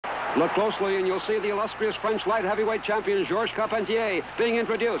Look closely and you'll see the illustrious French light heavyweight champion Georges Carpentier being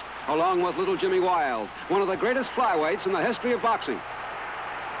introduced, along with little Jimmy Wilde, one of the greatest flyweights in the history of boxing.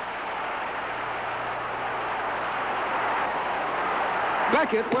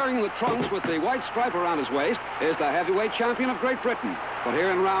 Beckett, wearing the trunks with the white stripe around his waist, is the heavyweight champion of Great Britain. But here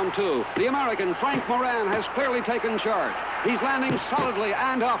in round two, the American Frank Moran has clearly taken charge. He's landing solidly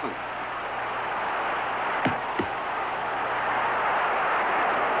and often.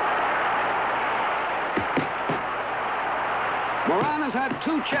 Moran has had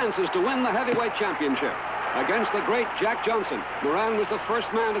 2 chances to win the heavyweight championship. Against the great Jack Johnson, Moran was the first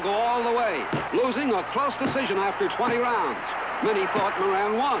man to go all the way, losing a close decision after 20 rounds. Many thought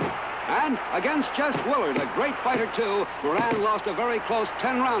Moran won. And against Jess Willard, a great fighter too, Moran lost a very close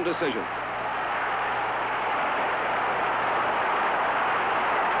 10-round decision.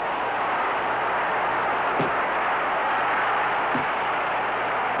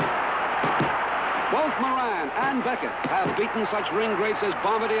 Both Moran and Beckett have beaten such ring greats as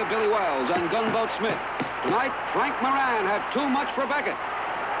Bombardier Billy Wells and Gunboat Smith. Tonight, Frank Moran had too much for Beckett.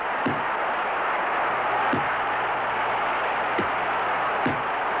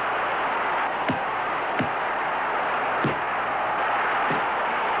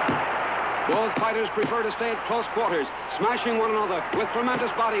 Both fighters prefer to stay at close quarters, smashing one another with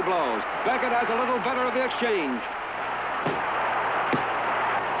tremendous body blows. Beckett has a little better of the exchange.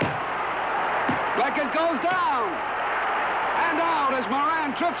 Beckett goes down and out as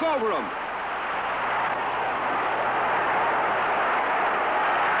Moran trips over him.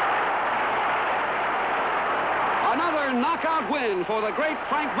 Another knockout win for the great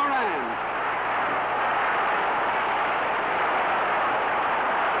Frank Moran.